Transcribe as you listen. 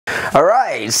All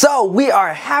right, so we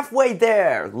are halfway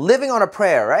there, living on a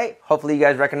prayer, right? Hopefully you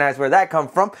guys recognize where that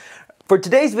comes from. For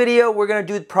today's video, we're gonna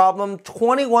do problem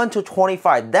 21 to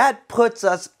 25. That puts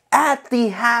us at the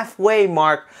halfway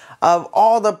mark of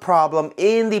all the problem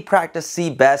in the practice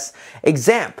CBEST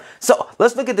exam. So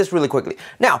let's look at this really quickly.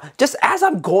 Now, just as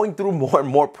I'm going through more and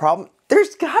more problems,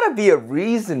 there's gotta be a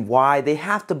reason why they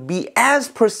have to be as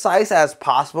precise as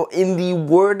possible in the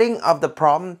wording of the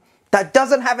problem that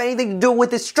doesn't have anything to do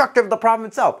with the structure of the problem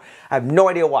itself. I have no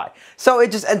idea why. So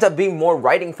it just ends up being more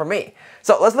writing for me.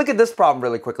 So let's look at this problem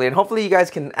really quickly, and hopefully you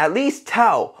guys can at least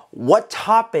tell what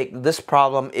topic this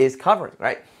problem is covering,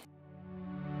 right?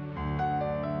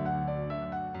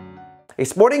 A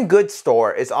sporting goods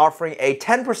store is offering a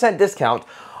 10% discount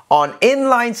on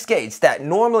inline skates that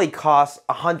normally cost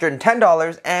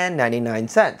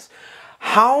 $110.99.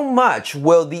 How much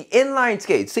will the inline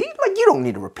skate, see, like you don't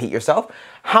need to repeat yourself.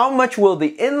 How much will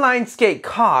the inline skate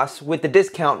cost with the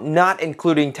discount not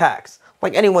including tax?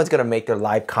 Like anyone's gonna make their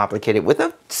life complicated with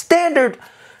a standard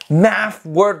math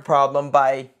word problem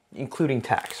by including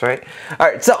tax, right? All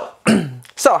right, so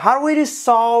how do we just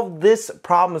solve this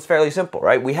problem? Is fairly simple,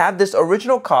 right? We have this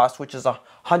original cost, which is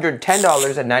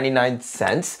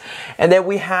 $110.99, and then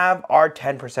we have our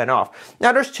 10% off.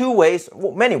 Now there's two ways,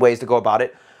 well, many ways to go about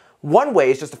it. One way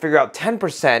is just to figure out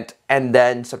 10% and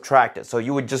then subtract it. So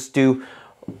you would just do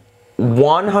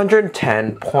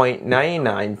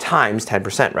 110.99 times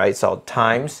 10%, right? So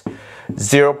times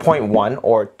 0.1,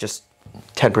 or just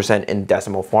 10% in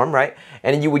decimal form, right?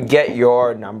 And then you would get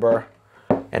your number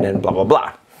and then blah, blah,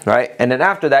 blah, right? And then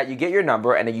after that, you get your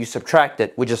number and then you subtract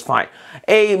it, which is fine.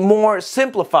 A more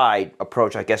simplified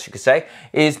approach, I guess you could say,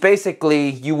 is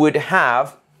basically you would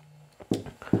have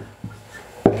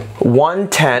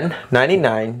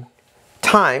 110.99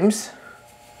 times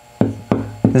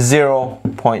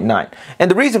 0.9.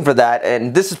 And the reason for that,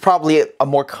 and this is probably a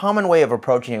more common way of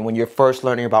approaching it when you're first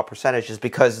learning about percentages,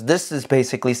 because this is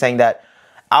basically saying that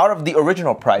out of the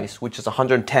original price, which is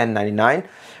 $110.99,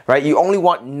 right, you only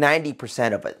want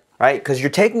 90% of it, right? Because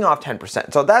you're taking off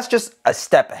 10%. So that's just a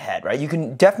step ahead, right? You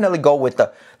can definitely go with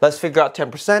the, let's figure out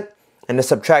 10% and then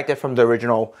subtract it from the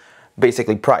original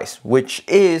basically price, which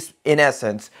is in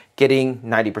essence getting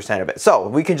 90% of it. So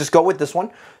we can just go with this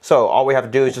one. So all we have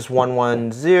to do is just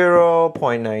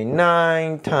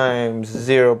 110.99 times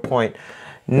 0.9,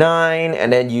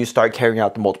 and then you start carrying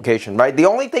out the multiplication, right? The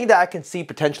only thing that I can see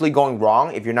potentially going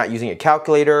wrong if you're not using a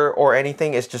calculator or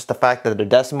anything is just the fact that the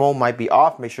decimal might be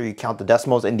off. Make sure you count the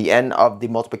decimals in the end of the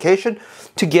multiplication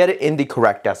to get it in the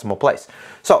correct decimal place.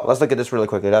 So let's look at this really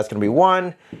quickly. That's going to be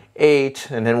 1,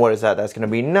 8, and then what is that? That's going to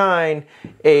be 9,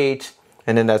 8,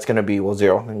 and then that's going to be, well,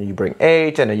 0. And you bring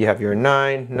 8, and then you have your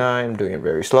 9, 9. I'm doing it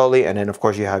very slowly. And then, of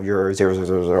course, you have your 0, 0,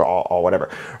 0, 0, all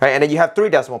whatever. Right? And then you have 3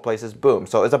 decimal places. Boom.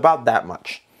 So it's about that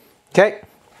much. Okay?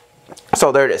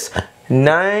 So there it is.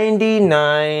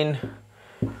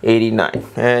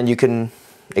 99.89. And you can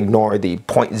ignore the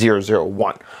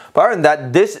 0.001. But other than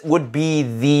that, this would be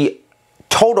the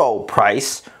total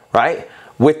price, right,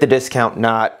 with the discount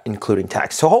not including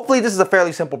tax. So hopefully this is a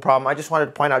fairly simple problem. I just wanted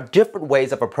to point out different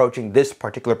ways of approaching this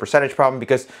particular percentage problem,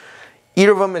 because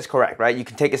either of them is correct, right? You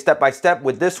can take it step by step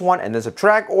with this one and then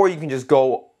subtract, or you can just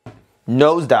go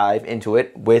nosedive into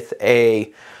it with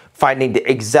finding the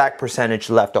exact percentage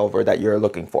left over that you're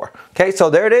looking for. Okay, so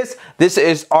there it is. This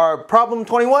is our problem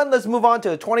 21. Let's move on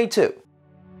to 22.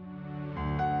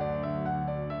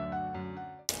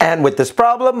 And with this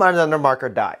problem, another marker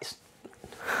dies.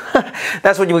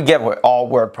 That's what you would get with all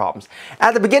word problems.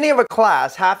 At the beginning of a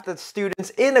class, half the students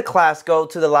in the class go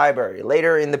to the library.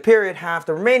 Later in the period, half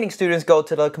the remaining students go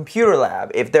to the computer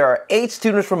lab. If there are 8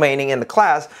 students remaining in the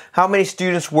class, how many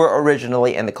students were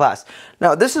originally in the class?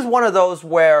 Now, this is one of those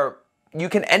where you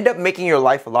can end up making your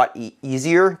life a lot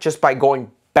easier just by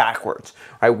going backwards,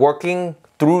 right? Working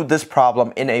through this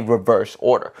problem in a reverse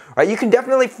order, right? You can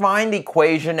definitely find the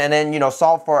equation and then,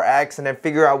 solve for x and then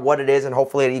figure out what it is and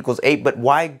hopefully it equals 8, but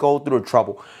why go through the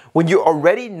trouble when you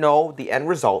already know the end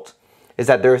result is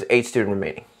that there's 8 students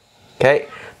remaining, okay?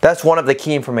 That's one of the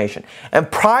key information.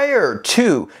 And prior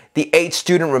to the 8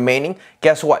 students remaining,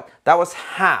 guess what? That was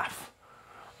half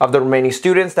of the remaining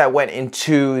students that went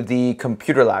into the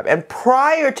computer lab. And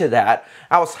prior to that,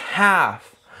 I was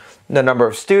half the number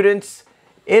of students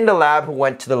in the lab who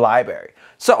went to the library.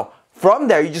 So from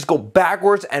there, you just go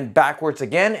backwards and backwards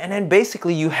again, and then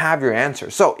basically you have your answer.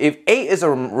 So if 8 is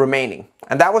remaining,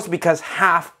 and that was because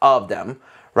half of them,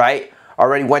 right,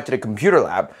 already went to the computer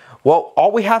lab, well,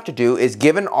 all we have to do is,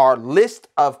 given our list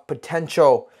of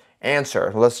potential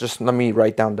answer, let me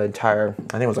write down the entire,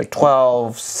 I think it was like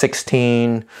 12,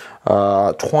 16,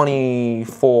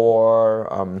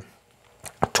 24,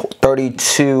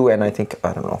 32 and I think,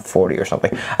 I don't know, 40 or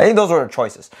something. I think those were the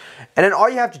choices. And then all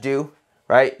you have to do,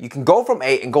 right, you can go from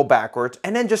 8 and go backwards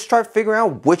and then just start figuring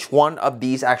out which one of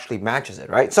these actually matches it,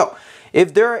 right? So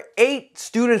if there are 8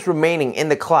 students remaining in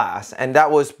the class, and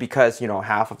that was because, you know,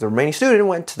 half of the remaining student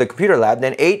went to the computer lab,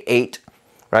 then 8,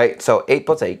 right? So 8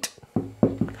 plus 8,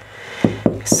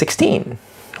 16.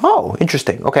 Oh,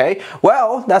 interesting. Okay,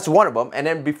 well, that's one of them. And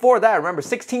then before that, remember,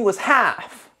 16 was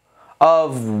half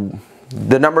of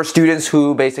the number of students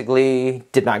who basically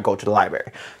did not go to the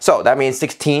library. So that means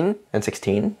 16 and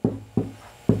 16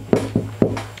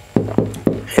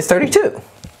 is 32.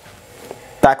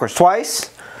 Backwards twice.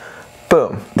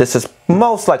 Boom. This is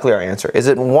most likely our answer. Is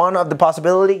it one of the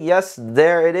possibility? Yes,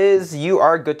 there it is. You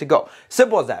are good to go.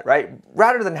 Simple as that, right?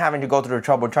 Rather than having to go through the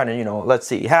trouble trying to, you know, let's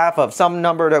see, half of some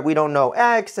number that we don't know,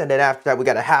 X, and then after that we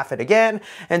got to half it again.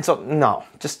 And so, no,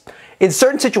 just in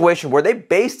certain situations where they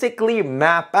basically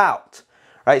map out,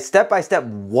 right, step by step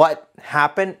what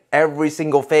happened every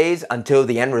single phase until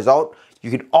the end result, you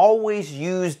can always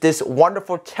use this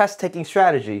wonderful test-taking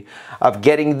strategy of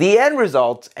getting the end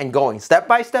results and going step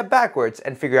by step backwards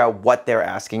and figure out what they're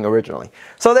asking originally.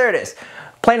 So there it is.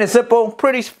 Plain and simple,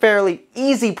 pretty fairly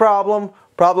easy problem.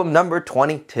 Problem number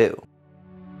 22.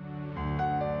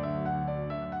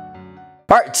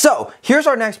 All right, so here's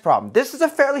our next problem. This is a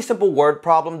fairly simple word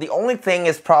problem. The only thing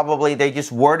is probably they just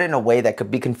word it in a way that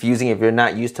could be confusing if you're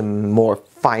not used to more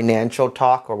financial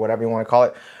talk or whatever you want to call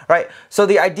it, right? So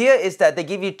the idea is that they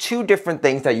give you 2 different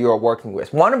things that you are working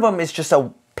with. One of them is just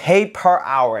a pay per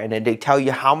hour, and then they tell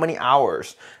you how many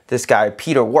hours this guy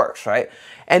Peter works, right?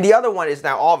 And the other one is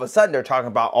now all of a sudden they're talking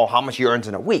about, oh, how much he earns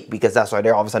in a week, because that's why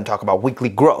they're all of a sudden talking about weekly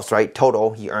gross, right?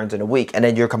 Total he earns in a week. And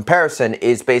then your comparison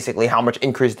is basically how much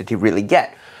increase did he really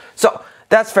get. So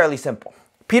that's fairly simple.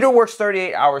 Peter works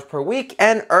 38 hours per week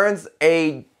and earns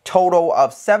a total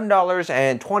of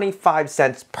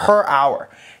 $7.25 per hour.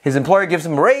 His employer gives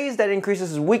him a raise that increases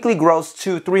his weekly gross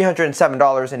to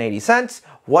 $307.80.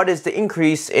 What is the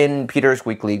increase in Peter's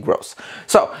weekly gross?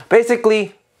 So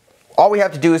basically, all we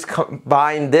have to do is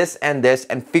combine this and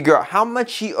figure out how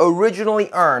much he originally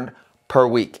earned per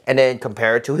week and then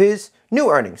compare it to his new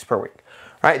earnings per week.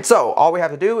 Right? So all we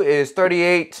have to do is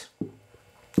 38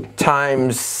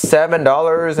 times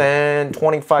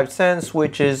 $7.25,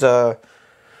 which is I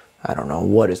don't know,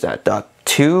 what is that?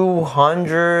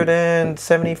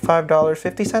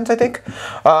 $275.50, I think.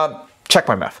 Check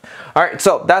my math. All right,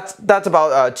 so that's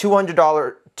about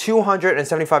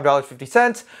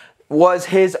 $275.50 was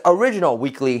his original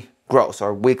weekly gross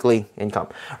or weekly income.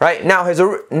 Right now, his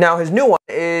new one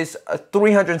is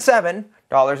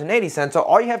 $307.80. So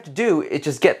all you have to do is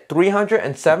just get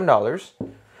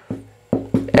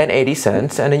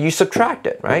 $307.80, and then you subtract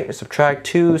it. Right, you subtract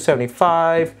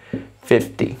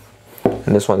 275.50.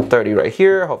 And this one's 30 right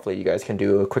here. Hopefully you guys can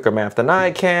do a quicker math than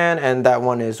I can. And that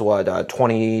one is what,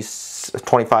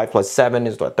 25 plus 7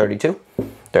 is what, 32?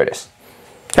 There it is.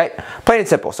 Okay, plain and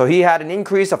simple. So he had an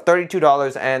increase of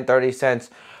 $32.30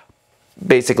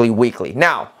 basically weekly.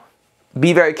 Now,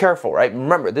 be very careful, right?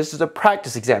 Remember, this is a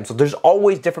practice exam, so there's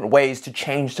always different ways to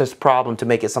change this problem to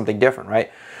make it something different,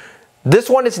 right? This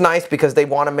one is nice because they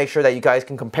want to make sure that you guys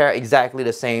can compare exactly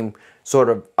the same sort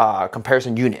of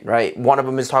comparison unit, right? One of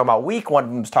them is talking about week, one of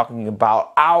them is talking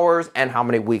about hours and how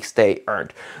many weeks they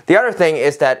earned. The other thing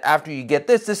is that after you get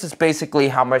this, this is basically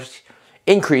how much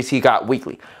increase he got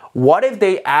weekly. What if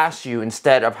they asked you,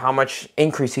 instead of how much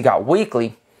increase he got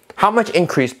weekly, how much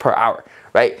increase per hour,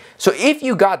 right? So if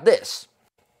you got this,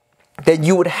 then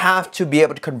you would have to be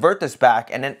able to convert this back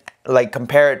and then like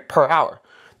compare it per hour.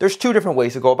 There's 2 different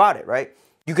ways to go about it, right?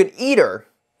 You can either,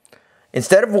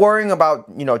 instead of worrying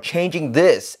about, you know, changing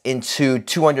this into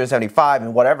 275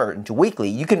 and whatever into weekly,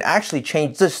 you can actually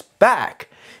change this back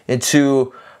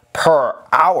into per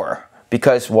hour,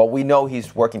 because, well, we know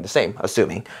he's working the same,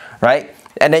 assuming, right?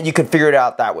 And then you can figure it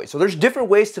out that way. So there's different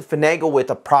ways to finagle with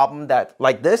a problem that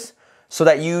like this, so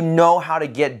that you know how to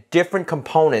get different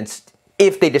components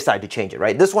if they decide to change it,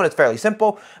 right? This one is fairly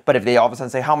simple, but if they all of a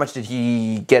sudden say, how much did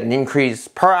he get an increase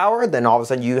per hour? Then all of a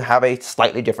sudden you have a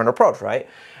slightly different approach, right?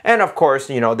 And of course,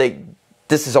 you know,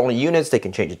 this is only units. They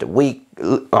can change it to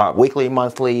weekly,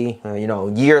 monthly, you know,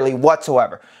 yearly,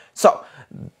 whatsoever. So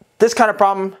this kind of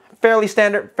problem, fairly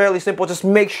standard, fairly simple. Just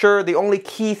make sure, the only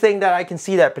key thing that I can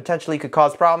see that potentially could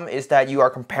cause problem is that you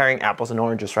are comparing apples and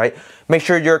oranges, right? Make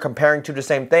sure you're comparing 2 the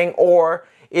same thing, or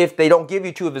if they don't give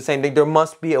you 2 of the same thing, there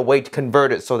must be a way to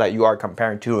convert it so that you are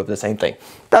comparing 2 of the same thing.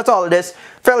 That's all it is.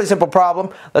 Fairly simple problem.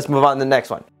 Let's move on to the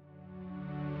next one.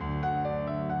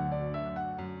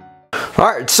 All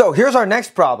right, so here's our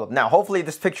next problem. Now, hopefully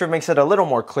this picture makes it a little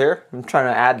more clear. I'm trying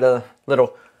to add the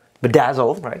little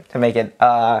bedazzled, right, to make it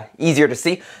easier to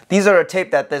see. These are the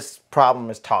tape that this problem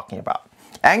is talking about.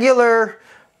 Angular,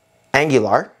 I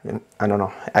don't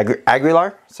know,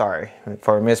 Aguilar, sorry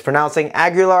for mispronouncing.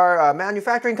 Aguilar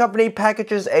manufacturing company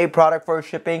packages a product for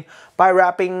shipping by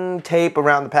wrapping tape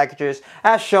around the packages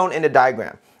as shown in the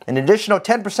diagram. An additional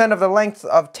 10% of the length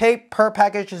of tape per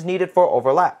package is needed for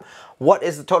overlap. What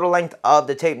is the total length of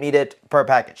the tape needed per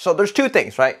package? So there's two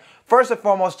things, right? First and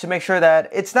foremost, to make sure that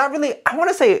it's not really, I want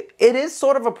to say it is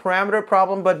sort of a parameter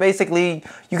problem, but basically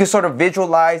you can sort of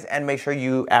visualize and make sure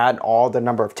you add all the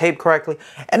number of tape correctly.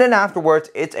 And then afterwards,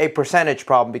 it's a percentage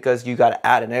problem because you got to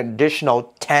add an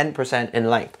additional 10% in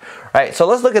length, right? So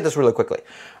let's look at this really quickly.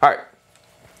 All right.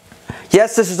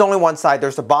 Yes, this is only one side.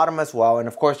 There's the bottom as well. And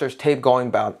of course, there's tape going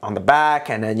about on the back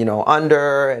and then, you know,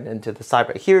 under and then to the side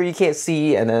right here, you can't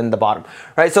see, and then the bottom,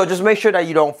 right? So just make sure that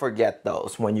you don't forget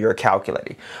those when you're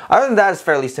calculating. Other than that, it's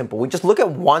fairly simple. We just look at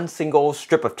one single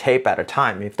strip of tape at a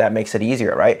time, if that makes it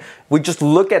easier, right? We just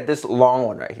look at this long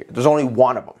one right here. There's only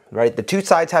one of them, right? The two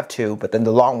sides have two, but then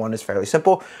the long one is fairly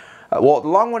simple. Well, the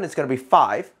long one is going to be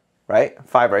 5. Right?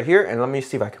 5 right here, and let me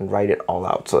see if I can write it all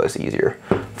out so it's easier.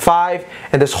 5,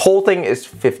 and this whole thing is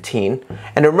 15.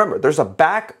 And remember, there's a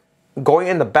back, going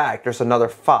in the back, there's another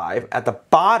 5. At the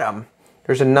bottom,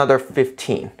 there's another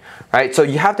 15, right? So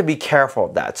you have to be careful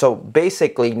of that. So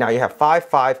basically, now you have 5,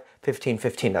 5, 15,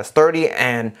 15. That's 30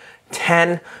 and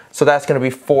 10, so that's gonna be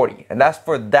 40. And that's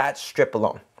for that strip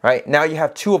alone, right? Now you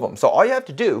have 2 of them. So all you have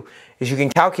to do is you can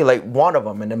calculate one of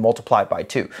them and then multiply it by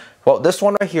 2. Well, this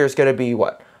one right here is gonna be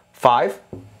what? 5.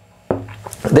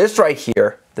 This right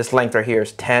here, this length right here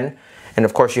is 10. And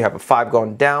of course you have a 5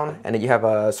 going down, and then you have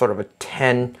a sort of a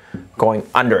 10 going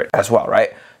under it as well,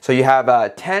 right? So you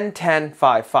have 10, 10,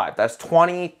 5, 5. That's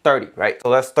 20, 30, right?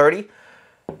 So that's 30.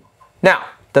 Now,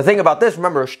 the thing about this,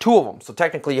 remember, there's 2 of them. So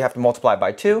technically you have to multiply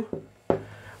by 2,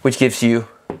 which gives you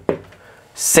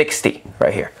 60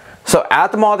 right here. So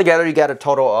add them all together, you get a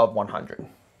total of 100.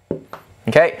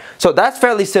 Okay, so that's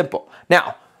fairly simple.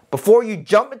 Now, before you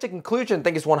jump into conclusion and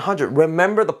think it's 100,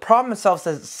 remember the problem itself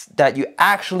says that you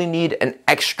actually need an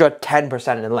extra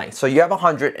 10% in length. So you have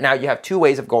 100, and now you have 2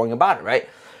 ways of going about it, right?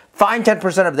 Find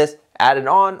 10% of this, add it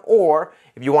on, or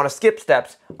if you want to skip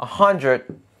steps,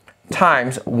 100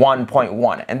 times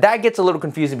 1.1. And that gets a little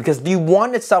confusing because the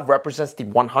 1 itself represents the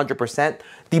 100%.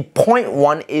 The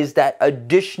 0.1 is that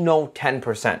additional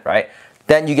 10%, right?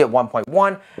 Then you get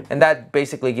 1.1, and that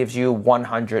basically gives you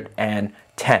 110.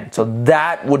 So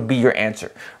that would be your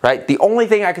answer, right? The only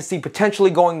thing I could see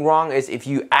potentially going wrong is if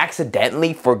you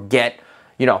accidentally forget,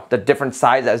 you know, the different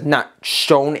sides as not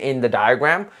shown in the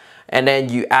diagram, and then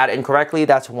you add incorrectly.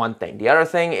 That's one thing. The other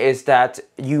thing is that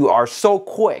you are so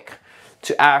quick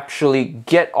to actually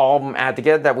get all of them added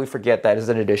together that we forget that is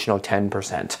an additional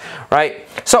 10%, right?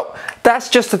 So that's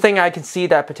just the thing I can see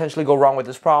that potentially go wrong with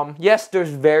this problem. Yes,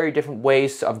 there's very different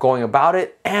ways of going about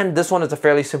it, and this one is a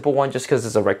fairly simple one just because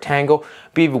it's a rectangle.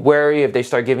 Be wary if they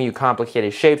start giving you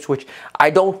complicated shapes, which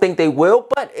I don't think they will,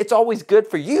 but it's always good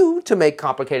for you to make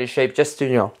complicated shapes just to,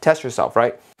 you know, test yourself,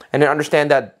 right? And then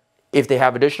understand that if they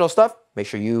have additional stuff, make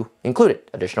sure you include it.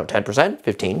 Additional 10%,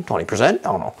 15, 20%, I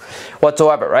don't know,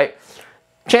 whatsoever, right?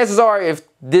 Chances are, if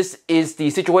this is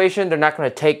the situation, they're not going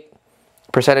to take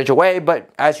percentage away, but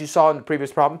as you saw in the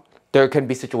previous problem, there can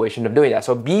be situations of doing that.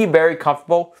 So be very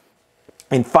comfortable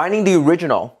in finding the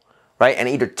original, right, and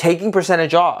either taking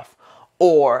percentage off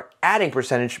or adding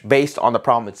percentage based on the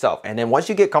problem itself. And then once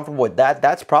you get comfortable with that,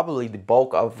 that's probably the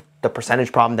bulk of the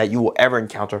percentage problem that you will ever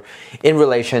encounter in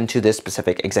relation to this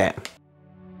specific exam.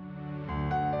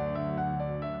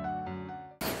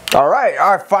 All right,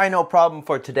 our final problem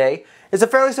for today is a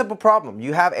fairly simple problem.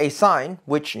 You have a sign,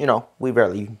 which, you know, we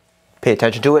rarely pay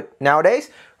attention to it nowadays,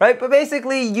 right? But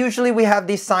basically, usually we have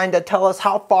these signs that tell us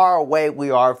how far away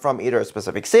we are from either a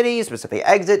specific city, specific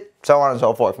exit, so on and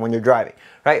so forth when you're driving,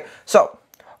 right? So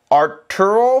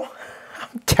Arturo,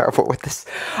 I'm terrible with this.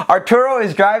 Arturo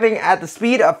is driving at the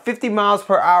speed of 50 miles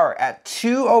per hour. At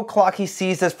 2 o'clock, he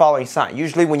sees this following sign.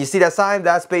 Usually when you see that sign,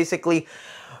 that's basically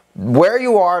where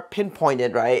you are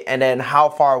pinpointed, right? And then how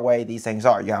far away these things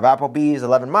are. You have Applebee's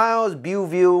 11 miles,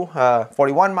 Bellevue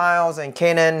 41 miles, and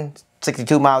Canaan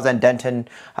 62 miles, and Denton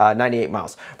 98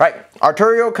 miles, right?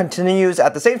 Arturo continues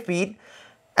at the same speed.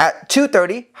 At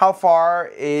 2:30, how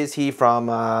far is he from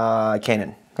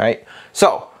Canaan, right?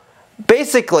 So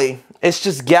basically, it's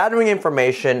just gathering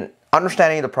information,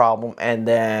 understanding the problem, and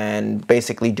then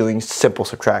basically doing simple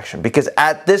subtraction. Because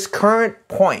at this current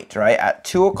point, right, at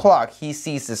 2 o'clock, he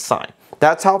sees this sign.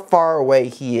 That's how far away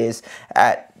he is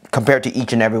at compared to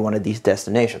each and every one of these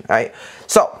destinations, right?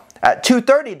 So at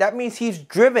 2:30, that means he's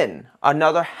driven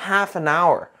another half an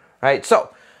hour, right? So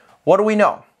what do we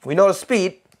know? We know the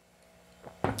speed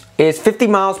is 50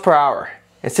 miles per hour.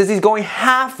 And since he's going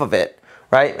half of it,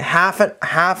 right, half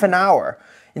an hour,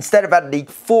 instead of at the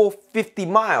full 50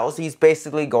 miles, he's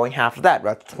basically going half of that,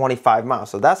 right, 25 miles.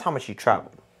 So that's how much he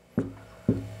traveled.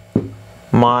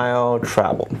 Mile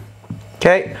traveled.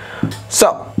 Okay,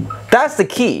 so that's the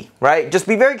key, right? Just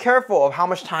be very careful of how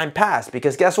much time passed,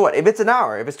 because guess what? If it's an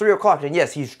hour, if it's 3 o'clock, then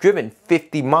yes, he's driven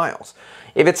 50 miles.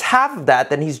 If it's half of that,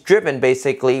 then he's driven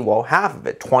basically, well, half of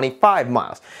it, 25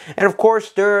 miles. And of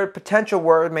course, there are potential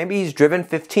where maybe he's driven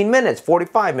 15 minutes,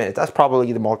 45 minutes. That's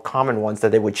probably the more common ones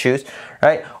that they would choose,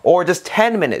 right? Or just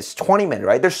 10 minutes, 20 minutes,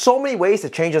 right? There's so many ways to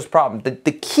change this problem.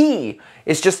 The key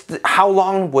is just how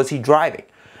long was he driving?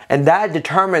 And that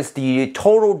determines the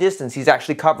total distance he's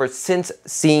actually covered since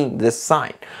seeing this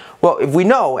sign. Well, if we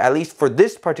know, at least for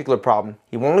this particular problem,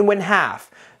 he only went half.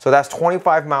 So that's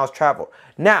 25 miles traveled.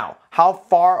 Now, how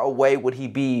far away would he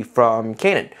be from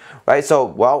Canaan? Right, so,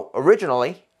 well,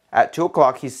 originally, at 2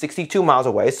 o'clock, he's 62 miles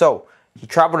away. So he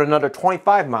traveled another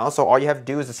 25 miles. So all you have to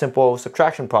do is a simple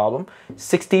subtraction problem.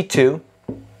 62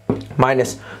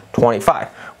 minus 25.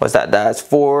 What's that? That's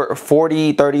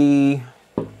 40,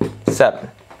 37.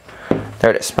 There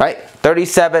it is, right?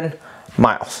 37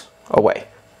 miles away.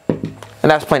 And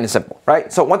that's plain and simple,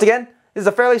 right? So once again, this is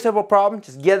a fairly simple problem.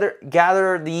 Just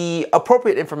gather the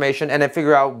appropriate information and then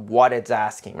figure out what it's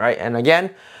asking, right? And again,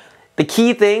 the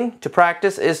key thing to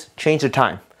practice is change the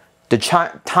time. The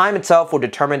time itself will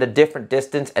determine the different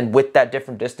distance, and with that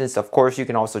different distance, of course, you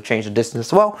can also change the distance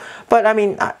as well. But I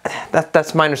mean,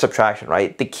 that's minor subtraction,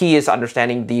 right? The key is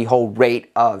understanding the whole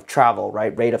rate of travel,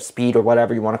 right? Rate of speed, or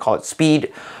whatever you want to call it,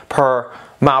 speed per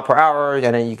mile per hour,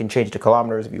 and then you can change it to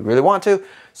kilometers if you really want to,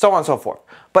 so on and so forth.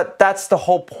 But that's the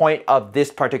whole point of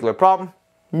this particular problem.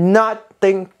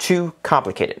 Nothing too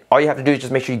complicated. All you have to do is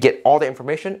just make sure you get all the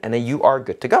information, and then you are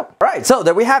good to go. All right, so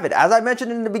there we have it. As I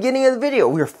mentioned in the beginning of the video,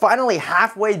 we're finally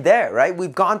halfway there, right?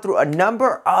 We've gone through a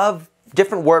number of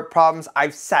different word problems.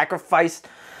 I've sacrificed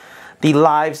the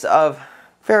lives of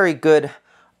very good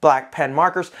black pen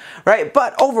markers, right?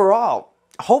 But overall,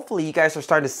 hopefully you guys are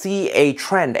starting to see a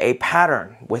trend, a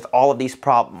pattern with all of these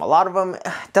problems. A lot of them,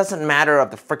 it doesn't matter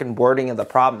of the freaking wording of the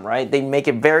problem, right? They make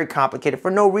it very complicated for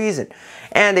no reason.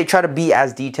 And they try to be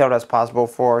as detailed as possible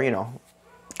for, you know,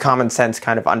 common sense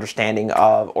kind of understanding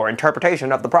of or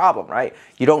interpretation of the problem, right?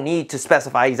 You don't need to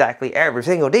specify exactly every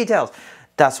single details.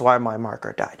 That's why my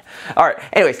marker died. All right,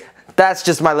 anyways, that's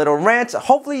just my little rant.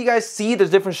 Hopefully you guys see there's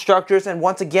different structures, and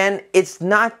once again, it's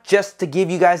not just to give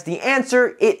you guys the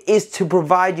answer, it is to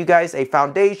provide you guys a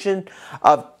foundation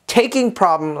of taking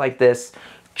problem like this,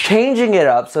 changing it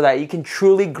up so that you can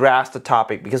truly grasp the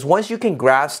topic. Because once you can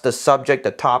grasp the subject,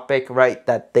 the topic, right,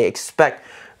 that they expect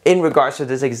in regards to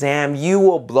this exam, you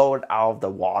will blow it out of the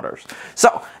waters.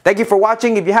 So, thank you for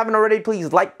watching. If you haven't already,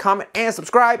 please like, comment, and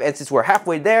subscribe. And since we're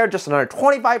halfway there, just another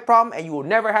 25 problem, and you will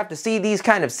never have to see these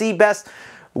kind of CBEST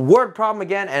word problem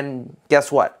again. And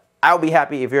guess what? I'll be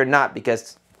happy if you're not,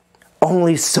 because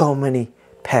only so many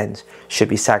pens should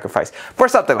be sacrificed for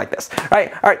something like this. All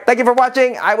right, thank you for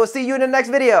watching. I will see you in the next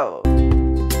video.